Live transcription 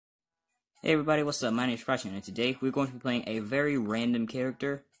Hey everybody, what's up? My name is Prashant, and today we're going to be playing a very random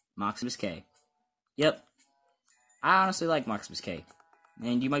character, Moximus K. Yep, I honestly like Moximus K.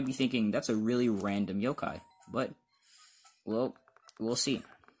 And you might be thinking, that's a really random yokai. But, well, we'll see.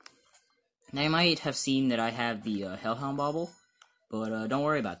 Now you might have seen that I have the Hellhound Bauble, but don't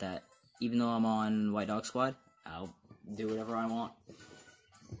worry about that. Even though I'm on White Dog Squad, I'll do whatever I want.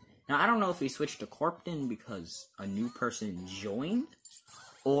 Now I don't know if he switched to Corpton because a new person joined,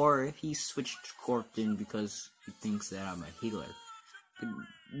 or if he switched to Corpton because he thinks that I'm a healer.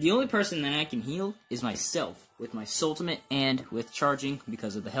 The only person that I can heal is myself, with my Ultimate and with charging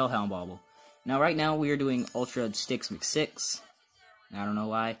because of the Hellhound Bauble. Now right now we are doing Ultra Sticks Mix 6. I don't know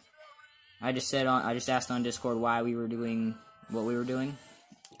why. I just asked on Discord why we were doing what we were doing,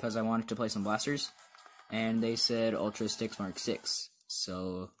 because I wanted to play some blasters, and they said Ultra Sticks Mark 6.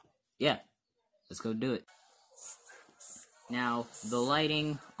 So yeah, let's go do it. Now, the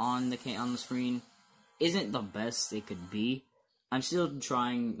lighting on the screen isn't the best it could be. I'm still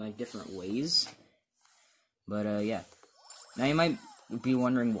trying, like, different ways. But, yeah. Now, you might be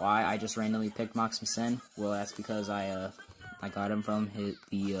wondering why I just randomly picked Moximus K. Well, that's because I got him from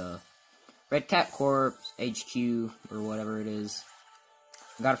the Red Cat Corps HQ, or whatever it is.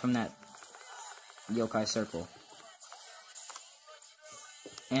 I got it from that yokai circle.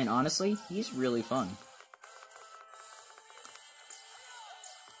 And, honestly, he's really fun.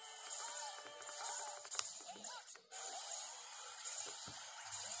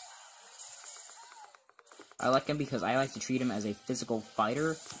 I like him because I like to treat him as a physical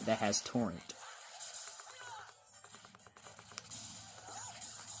fighter that has Torrent.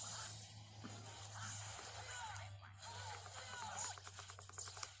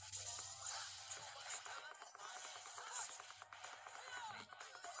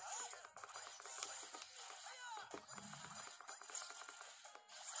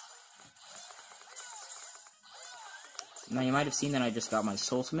 Now you might have seen that I just got my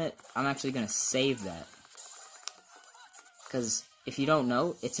Ultimate. I'm actually going to save that. Because, if you don't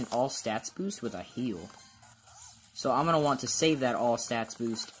know, it's an all stats boost with a heal. So I'm going to want to save that all stats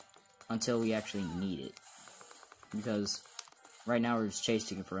boost until we actually need it. Because, right now we're just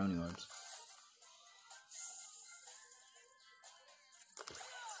chasing it for Oni Orbs.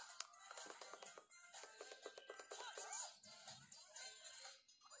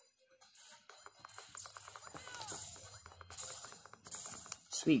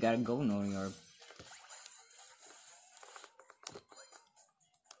 Sweet, got a golden Oni Orb.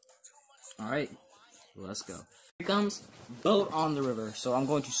 Alright, let's go. Here comes Boat on the River. So I'm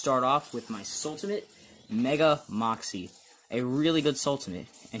going to start off with my Ultimate, Mega Moxie. A really good Ultimate.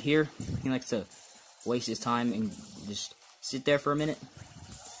 And here, he likes to waste his time and just sit there for a minute.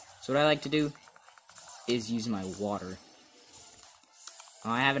 So what I like to do is use my water.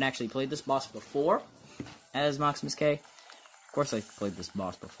 I haven't actually played this boss before as Moximus K. Of course I've played this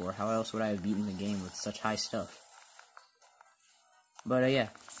boss before. How else would I have beaten the game with such high stuff? But yeah.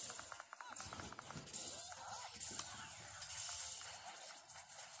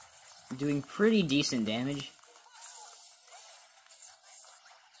 Doing pretty decent damage.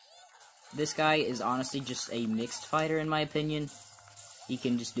 This guy is honestly just a mixed fighter in my opinion. He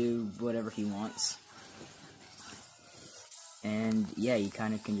can just do whatever he wants. And yeah, he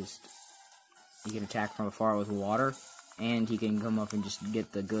kind of can just... He can attack from afar with water. And he can come up and just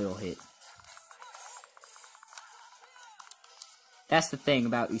get the good ol' hit. That's the thing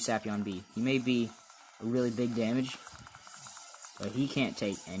about Usapion B. He may be a really big damage, but he can't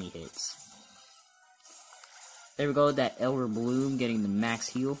take any hits. There we go, that Elder Bloom getting the max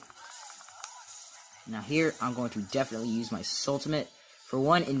heal. Now here, I'm going to definitely use my Ultimate for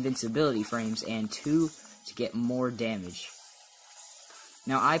 1, invincibility frames, and 2, to get more damage.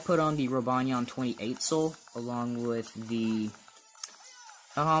 Now I put on the Robonyan 28 Soul, along with the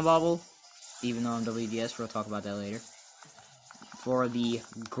Hellhound Bauble, even though I'm WDS, we'll talk about that later, for the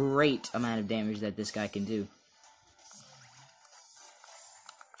great amount of damage that this guy can do.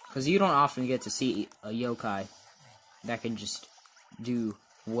 Because you don't often get to see a yokai that can just do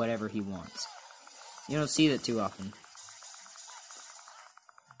whatever he wants. You don't see that too often.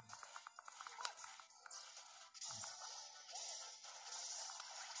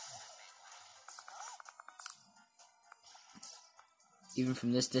 Even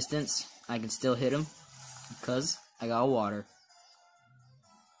from this distance, I can still hit him because I got water.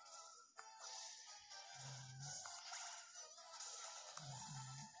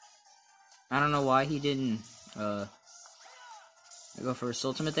 I don't know why he didn't go for his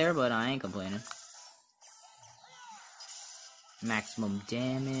Ultimate there, but I ain't complaining. Maximum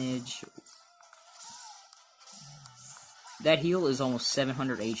damage. That heal is almost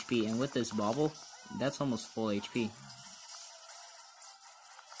 700 HP, and with this bobble, that's almost full HP.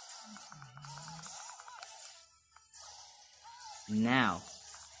 Now,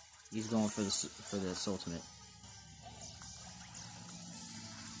 he's going for this ultimate.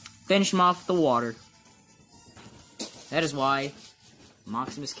 Finish him off with the water. That is why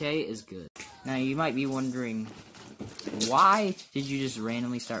Moximus K is good. Now, you might be wondering, why did you just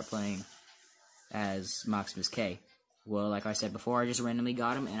randomly start playing as Moximus K? Well, like I said before, I just randomly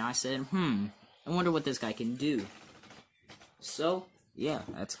got him, and I said, I wonder what this guy can do. So, yeah,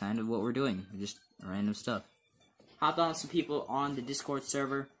 that's kind of what we're doing. Just random stuff. Hopped on some people on the Discord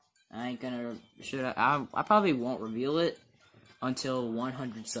server. I ain't gonna... I probably won't reveal it until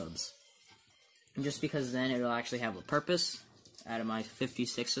 100 subs. Just because then it'll actually have a purpose out of my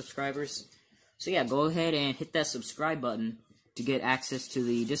 56 subscribers. So yeah, go ahead and hit that subscribe button to get access to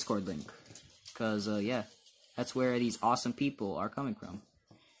the Discord link. Because, yeah, that's where these awesome people are coming from.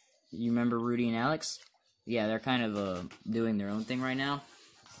 You remember Rudy and Alex? Yeah, they're kind of doing their own thing right now.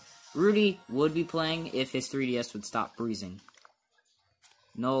 Rudy would be playing if his 3DS would stop freezing.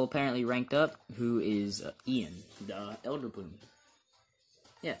 Noel apparently ranked up, who is Ian, the Elder Bloom.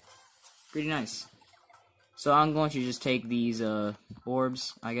 Yeah, pretty nice. So I'm going to just take these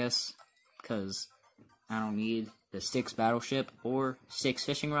orbs, I guess, because I don't need the Styx battleship or Styx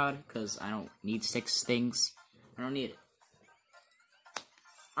fishing rod, because I don't need Styx things. I don't need it.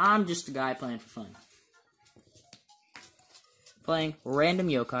 I'm just a guy playing for fun. Playing random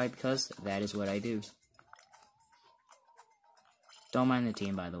yokai because that is what I do. Don't mind the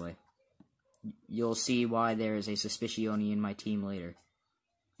team, by the way. You'll see why there is a Suspicione in my team later.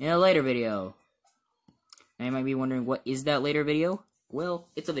 In a later video. Now you might be wondering, what is that later video? Well,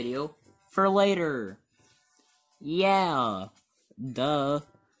 it's a video for later. Yeah. Duh.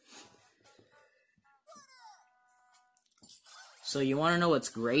 So you want to know what's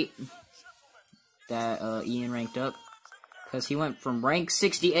great? That Ian ranked up. Because he went from rank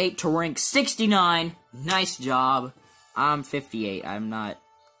 68 to rank 69. Nice job. I'm 58. I'm not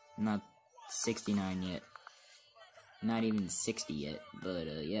 69 yet. Not even 60 yet. But,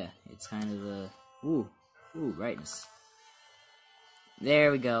 yeah. It's kind of, ooh, brightness.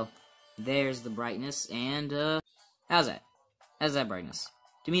 There we go. There's the brightness. And, how's that? How's that brightness?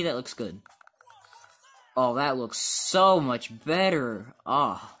 To me, that looks good. Oh, that looks so much better.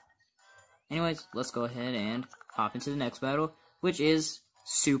 Ah. Anyways, let's go ahead and hop into the next battle, which is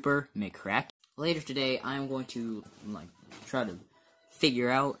Super McCrack. Later today, I'm going to try to figure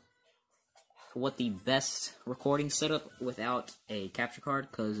out what the best recording setup without a capture card,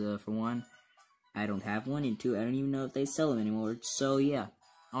 because for one, I don't have one, and two, I don't even know if they sell them anymore. So yeah,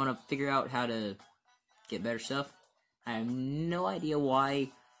 I want to figure out how to get better stuff. I have no idea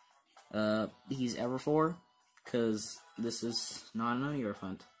why he's ever for, because this is not an Unir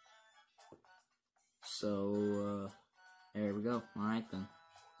hunt. So, there we go. Alright then.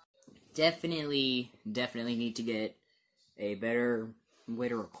 Definitely need to get a better way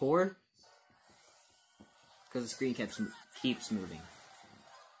to record, because the screen keeps moving.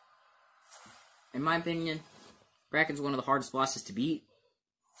 In my opinion, Bracken's one of the hardest bosses to beat,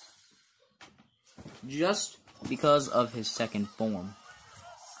 just because of his second form.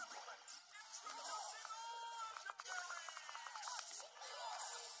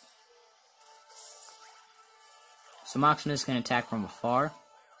 So Moximus can attack from afar.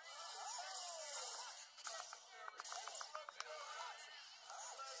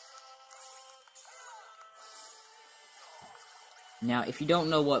 Now, if you don't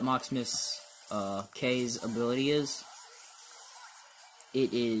know what Moximus K's ability is,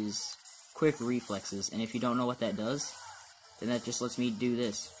 it is quick reflexes, and if you don't know what that does, then that just lets me do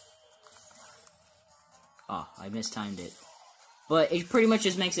this. Ah, I mistimed it. But it pretty much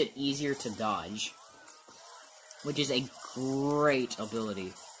just makes it easier to dodge, which is a great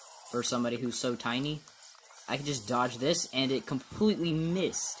ability for somebody who's so tiny. I can just dodge this, and it completely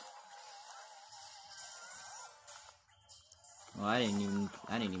missed. Well, I didn't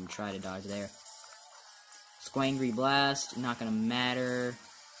even try to dodge there. Squangry Blast, not gonna matter,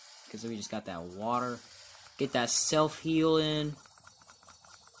 because we just got that water. Get that self-heal in.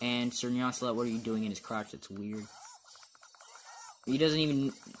 And Sir Nyancelot, what are you doing in his crotch? That's weird. He doesn't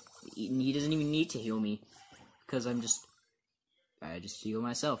even need to heal me, because I just heal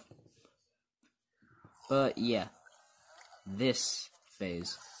myself. But yeah, this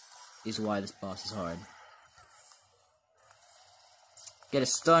phase is why this boss is hard. Get a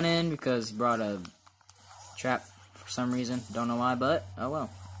stun in because he brought a trap for some reason. Don't know why, but oh well.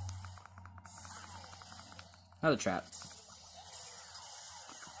 Another trap.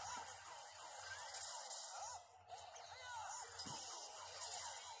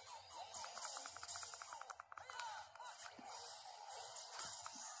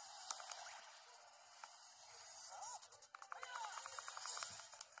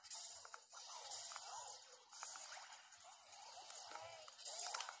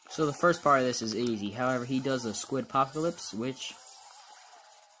 So the first part of this is easy. However, he does a squid apocalypse, which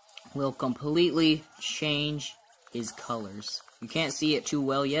will completely change his colors. You can't see it too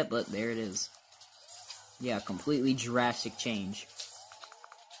well yet, but there it is. Yeah, completely drastic change.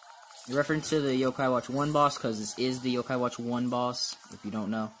 A reference to the Yokai Watch 1 boss, because this is the Yokai Watch 1 boss, if you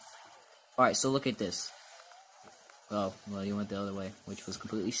don't know. Alright, so look at this. Oh, well, he went the other way, which was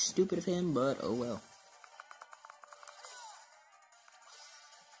completely stupid of him, but oh well.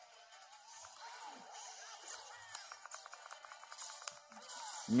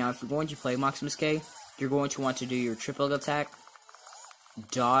 Now, if you're going to play Moximus K, you're going to want to do your triple attack,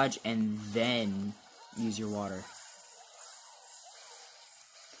 dodge, and then use your water.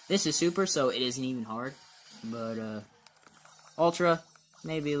 This is super, so it isn't even hard, but Ultra,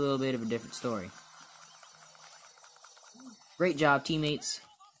 maybe a little bit of a different story. Great job, teammates.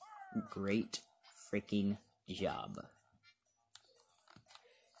 Great freaking job.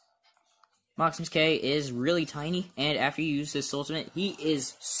 Moximus K is really tiny, and after you use this ultimate, he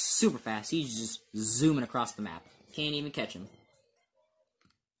is super fast. He's just zooming across the map. Can't even catch him.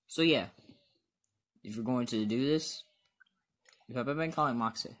 So yeah, if you're going to do this, have I been calling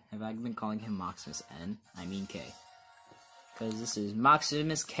him Moximus N? I mean K. Because this is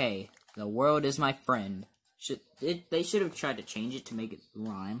Moximus K. The world is my friend. They should have tried to change it to make it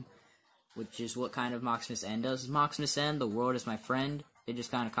rhyme, which is what kind of Moximus N does. Moximus N, the world is my friend. They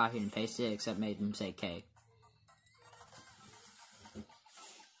just kind of copied and pasted it, except made him say K.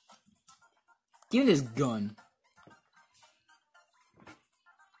 Give me this gun.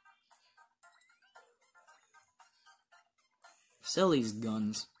 Sell these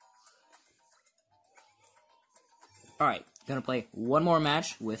guns. Alright, gonna play one more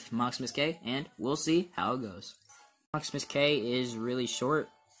match with Moximus K, and we'll see how it goes. Moximus K is really short.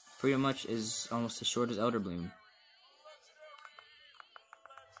 Pretty much is almost as short as Elder Bloom.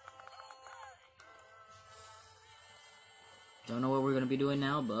 Don't know what we're gonna be doing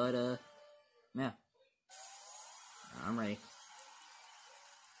now, but yeah. I'm ready.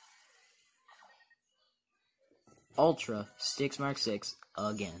 Ultra Styx Mark 6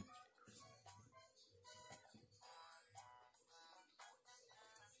 again.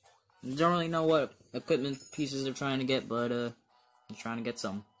 Don't really know what equipment pieces they're trying to get, but they're trying to get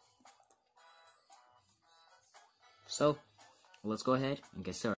some. So, let's go ahead and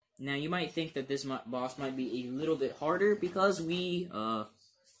get started. Now, you might think that this boss might be a little bit harder because we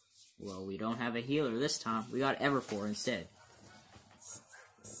don't have a healer this time. We got Everfor instead.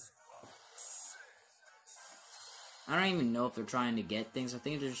 I don't even know if they're trying to get things. I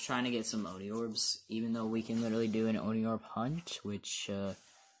think they're just trying to get some Oni Orbs, even though we can literally do an Oni Orb hunt, which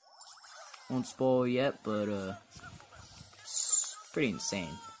won't spoil yet, but it's pretty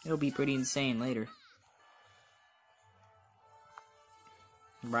insane. It'll be pretty insane later.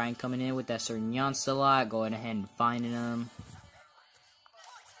 Brian coming in with that certain Yoncelot, going ahead and finding him.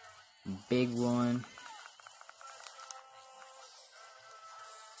 Big one.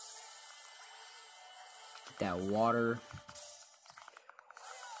 Get that water.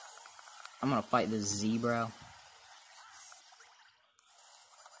 I'm gonna fight this zebra.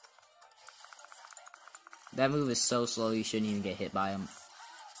 That move is so slow you shouldn't even get hit by him.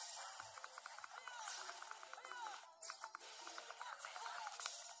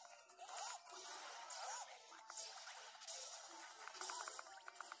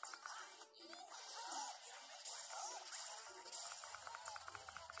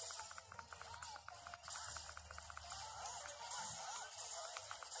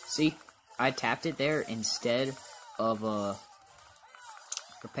 See, I tapped it there instead of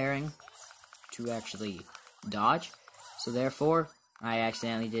preparing to actually dodge, so therefore I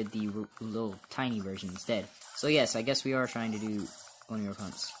accidentally did the little tiny version instead. So yes, I guess we are trying to do Oni Orb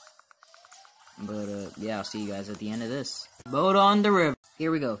hunts. But yeah, I'll see you guys at the end of this. Boat on the river.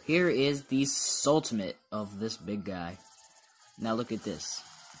 Here we go. Here is the ultimate of this big guy. Now look at this.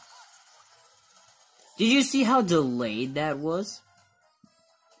 Did you see how delayed that was?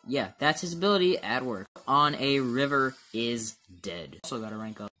 Yeah, that's his ability at work. On a river is dead. Also gotta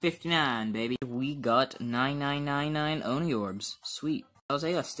rank up. 59, baby. We got 9999 Oni Orbs. Sweet. That was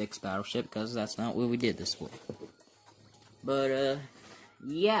a Styx battleship, because that's not what we did this for. But,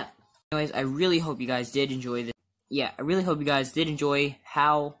 yeah. Anyways, I really hope you guys did enjoy this. Yeah, I really hope you guys did enjoy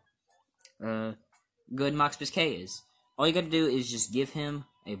how, good Moximus K is. All you gotta do is just give him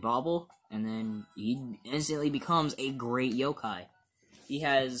a bauble, and then he instantly becomes a great yokai. He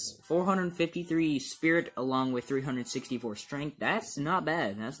has 453 spirit along with 364 strength. That's not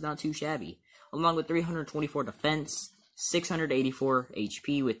bad. That's not too shabby. Along with 324 defense, 684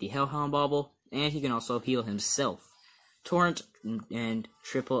 HP with the Hellhound Bauble, and he can also heal himself. Torrent and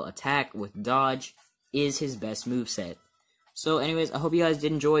triple attack with dodge is his best moveset. So anyways, I hope you guys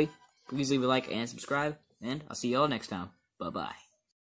did enjoy. Please leave a like and subscribe, and I'll see you all next time. Bye-bye.